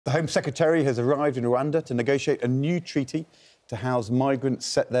The Home Secretary has arrived in Rwanda to negotiate a new treaty to house migrants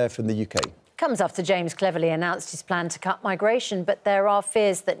set there from the UK. Comes after James cleverly announced his plan to cut migration, but there are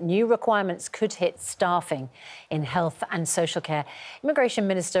fears that new requirements could hit staffing in health and social care. Immigration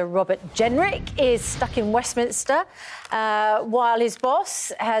Minister Robert Jenrick is stuck in Westminster while his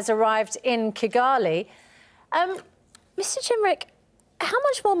boss has arrived in Kigali. Mr Jenrick, how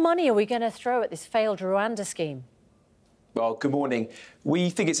much more money are we going to throw at this failed Rwanda scheme? Well, good morning. We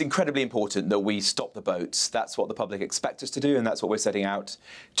think it's incredibly important that we stop the boats. That's what the public expect us to do, and that's what we're setting out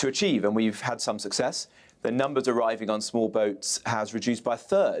to achieve. And we've had some success. The numbers arriving on small boats has reduced by a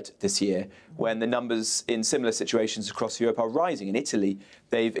third this year, when the numbers in similar situations across Europe are rising. In Italy,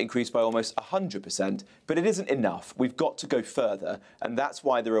 they've increased by almost 100%. But it isn't enough. We've got to go further, and that's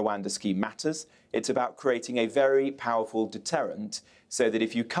why the Rwanda scheme matters. It's about creating a very powerful deterrent so that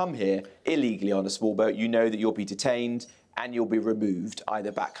if you come here illegally on a small boat, you know that you'll be detained and you'll be removed,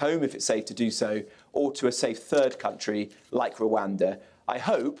 either back home if it's safe to do so, or to a safe third country like Rwanda. I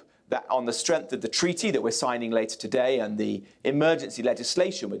hope that on the strength of the treaty that we're signing later today and the emergency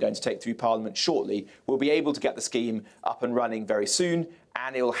legislation we're going to take through Parliament shortly, we'll be able to get the scheme up and running very soon,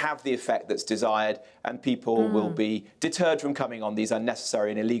 and it will have the effect that's desired, and people will be deterred from coming on these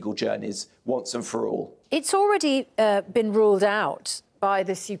unnecessary and illegal journeys once and for all. It's already been ruled out by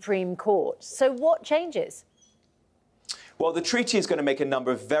the Supreme Court. So what changes? Well, the treaty is going to make a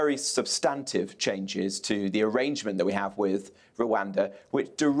number of very substantive changes to the arrangement that we have with Rwanda,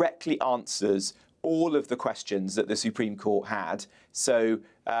 which directly answers all of the questions that the Supreme Court had. So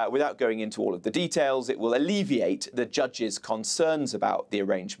without going into all of the details, it will alleviate the judges' concerns about the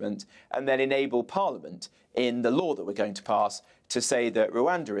arrangement and then enable Parliament, in the law that we're going to pass, to say that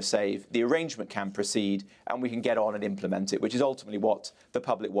Rwanda is safe, the arrangement can proceed, and we can get on and implement it, which is ultimately what the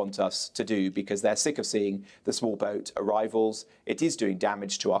public want us to do, because they're sick of seeing the small boat arrivals. It is doing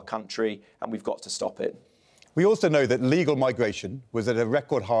damage to our country, and we've got to stop it. We also know that legal migration was at a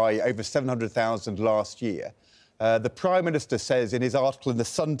record high, over 700,000 last year. The Prime Minister says in his article in The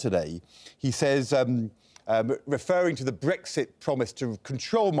Sun today, he says, referring to the Brexit promise to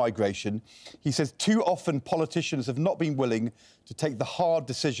control migration, he says too often politicians have not been willing to take the hard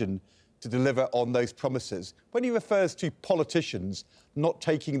decision to deliver on those promises. When he refers to politicians not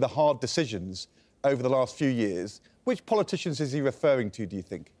taking the hard decisions over the last few years, which politicians is he referring to, do you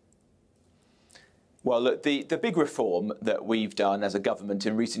think? Well, look, the big reform that we've done as a government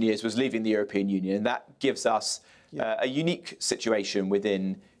in recent years was leaving the European Union. And that gives us a unique situation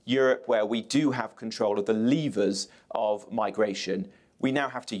within Europe where we do have control of the levers of migration. We now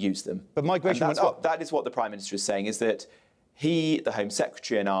have to use them. But migration went up. That is what the Prime Minister is saying, is that he, the Home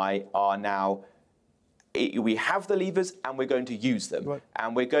Secretary, and I are now, we have the levers and we're going to use them. Right.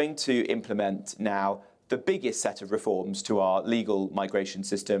 And we're going to implement now the biggest set of reforms to our legal migration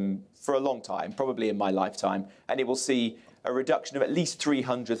system for a long time, probably in my lifetime, and it will see a reduction of at least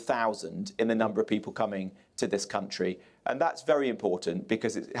 300,000 in the number of people coming to this country. And that's very important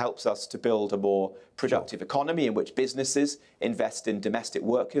because it helps us to build a more productive economy in which businesses invest in domestic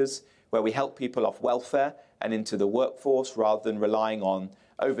workers, where we help people off welfare and into the workforce rather than relying on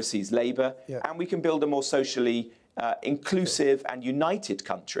overseas labour. And we can build a more socially inclusive and united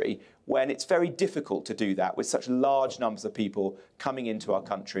country when it's very difficult to do that with such large numbers of people coming into our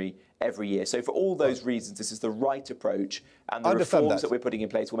country every year. So for all those reasons, this is the right approach, and the reforms that we're putting in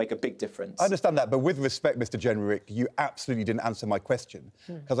place will make a big difference. I understand that, but with respect, Mr Jenrick, you absolutely didn't answer my question,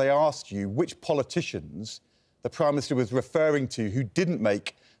 because I asked you which politicians the Prime Minister was referring to who didn't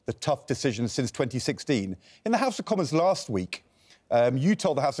make the tough decisions since 2016. In the House of Commons last week, you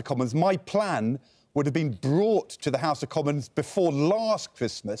told the House of Commons, my plan would have been brought to the House of Commons before last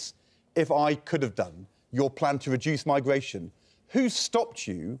Christmas if I could have done your plan to reduce migration. Who stopped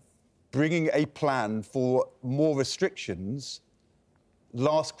you bringing a plan for more restrictions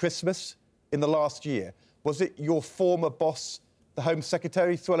last Christmas in the last year? Was it your former boss, the Home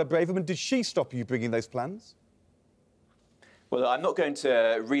Secretary, Suella Braverman? Did she stop you bringing those plans? Well, I'm not going to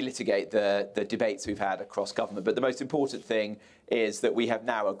relitigate the debates we've had across government, but the most important thing is that we have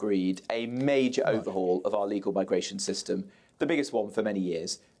now agreed a major overhaul of our legal migration system, the biggest one for many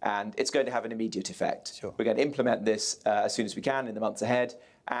years, and it's going to have an immediate effect. We're going to implement this as soon as we can in the months ahead,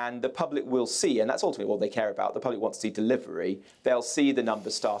 and the public will see, and that's ultimately what they care about, the public wants to see delivery. They'll see the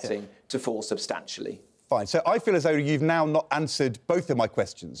numbers starting to fall substantially. Fine. So I feel as though you've now not answered both of my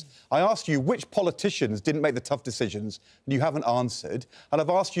questions. I asked you which politicians didn't make the tough decisions, and you haven't answered. And I've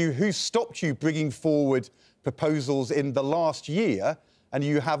asked you who stopped you bringing forward proposals in the last year, and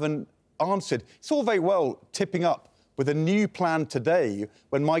you haven't answered. It's all very well tipping up with a new plan today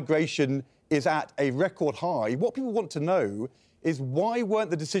when migration is at a record high. What people want to know is why weren't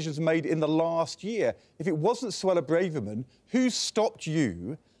the decisions made in the last year? If it wasn't Suella Braverman, who stopped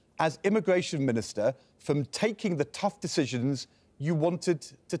you as Immigration Minister from taking the tough decisions you wanted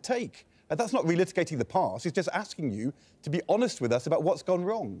to take? And that's not relitigating the past, it's just asking you to be honest with us about what's gone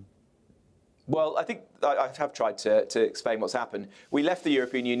wrong. Well, I think I have tried to explain what's happened. We left the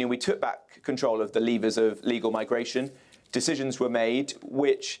European Union, we took back control of the levers of legal migration. Decisions were made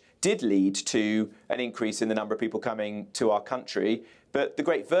which did lead to an increase in the number of people coming to our country. But the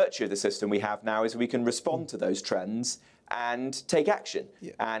great virtue of the system we have now is we can respond to those trends and take action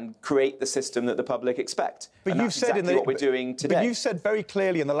and create the system that the public expect. But and you've that's said exactly what we're doing today. But you said very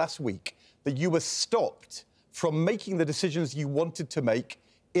clearly in the last week that you were stopped from making the decisions you wanted to make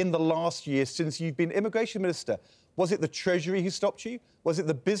in the last year since you've been Immigration Minister. Was it the Treasury who stopped you? Was it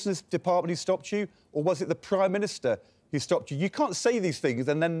the Business Department who stopped you? Or was it the Prime Minister who stopped you? You can't say these things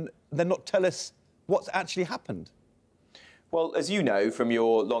and then not tell us what's actually happened. Well, as you know from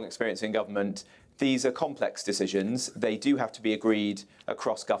your long experience in government, these are complex decisions. They do have to be agreed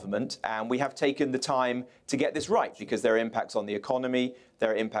across government, and we have taken the time to get this right because there are impacts on the economy,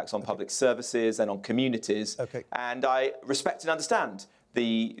 there are impacts on public services and on communities. And I respect and understand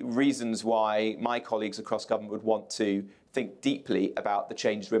the reasons why my colleagues across government would want to think deeply about the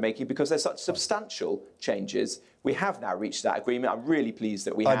changes we're making because they're such substantial changes. We have now reached that agreement. I'm really pleased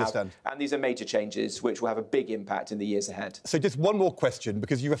that we have. Understand. And these are major changes which will have a big impact in the years ahead. So just one more question,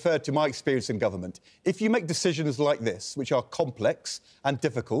 because you referred to my experience in government. If you make decisions like this, which are complex and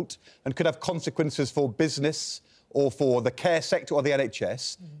difficult and could have consequences for business or for the care sector or the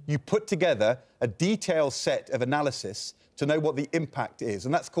NHS, you put together a detailed set of analysis to know what the impact is,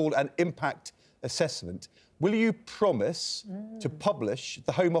 and that's called an impact assessment. Will you promise to publish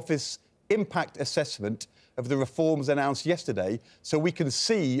the Home Office impact assessment of the reforms announced yesterday so we can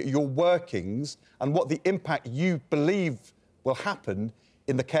see your workings and what the impact you believe will happen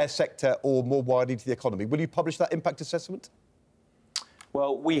in the care sector or more widely to the economy? Will you publish that impact assessment?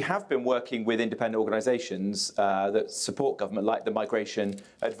 Well, we have been working with independent organisations that support government, like the Migration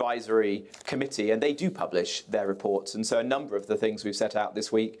Advisory Committee, and they do publish their reports. And so a number of the things we've set out this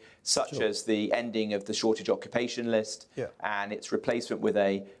week, such as the ending of the shortage occupation list and its replacement with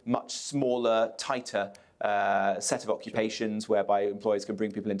a much smaller, tighter set of occupations whereby employers can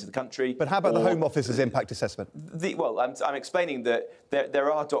bring people into the country. But how about the Home Office's impact assessment? Well, I'm explaining that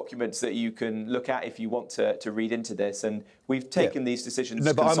there are documents that you can look at if you want to read into this, and we've taken these decisions.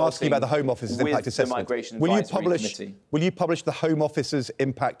 No, but I'm asking about the Home Office's impact assessment. The Migration Advisory Committee. Will you publish the Home Office's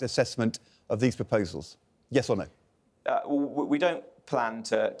impact assessment of these proposals? Yes or no? We don't plan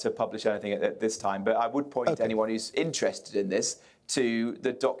to publish anything at this time, but I would point to anyone who's interested in this to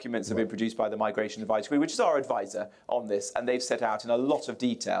the documents that have been produced by the Migration Advisory Committee, which is our advisor on this, and they've set out in a lot of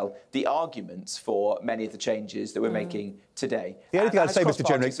detail the arguments for many of the changes that we're making today. The only thing I'd say, Mr.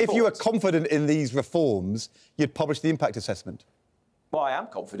 Jenrick, if you were confident in these reforms, you'd publish the impact assessment. Well, I am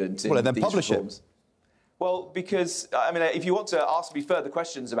confident in then these publish reforms. it. Well, because, I mean, if you want to ask me further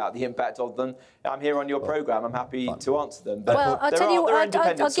questions about the impact of them, I'm here on your programme. I'm happy to answer them. But well, I'll tell you,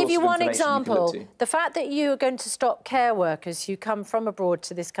 I'll give you one example. The fact that you are going to stop care workers who come from abroad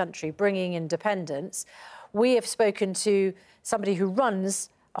to this country bringing independence. We have spoken to somebody who runs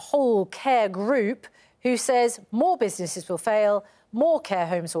a whole care group who says more businesses will fail, more care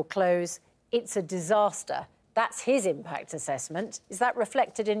homes will close. It's a disaster. That's his impact assessment. Is that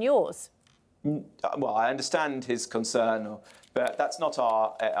reflected in yours? Well, I understand his concern, but that's not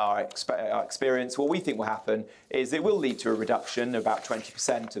our experience. What we think will happen is it will lead to a reduction of about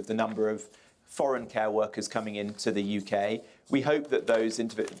 20% of the number of foreign care workers coming into the UK. We hope that those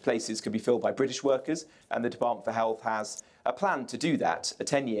places can be filled by British workers, and the Department for Health has a plan to do that, a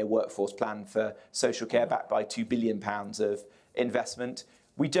 10-year workforce plan for social care backed by £2 billion of investment.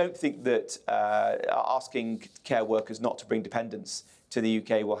 We don't think that asking care workers not to bring dependents to the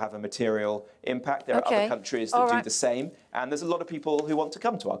UK will have a material impact. There are other countries that do the same, and there's a lot of people who want to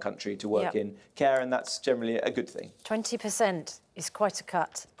come to our country to work in care, and that's generally a good thing. 20% is quite a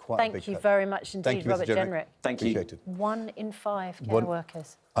cut. Thank you cut. very much indeed, Robert Jenrick. Thank you. 1 in 5 care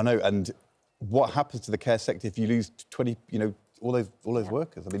workers. I know, and what happens to the care sector if you lose 20, all those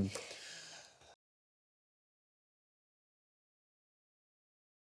workers? I mean.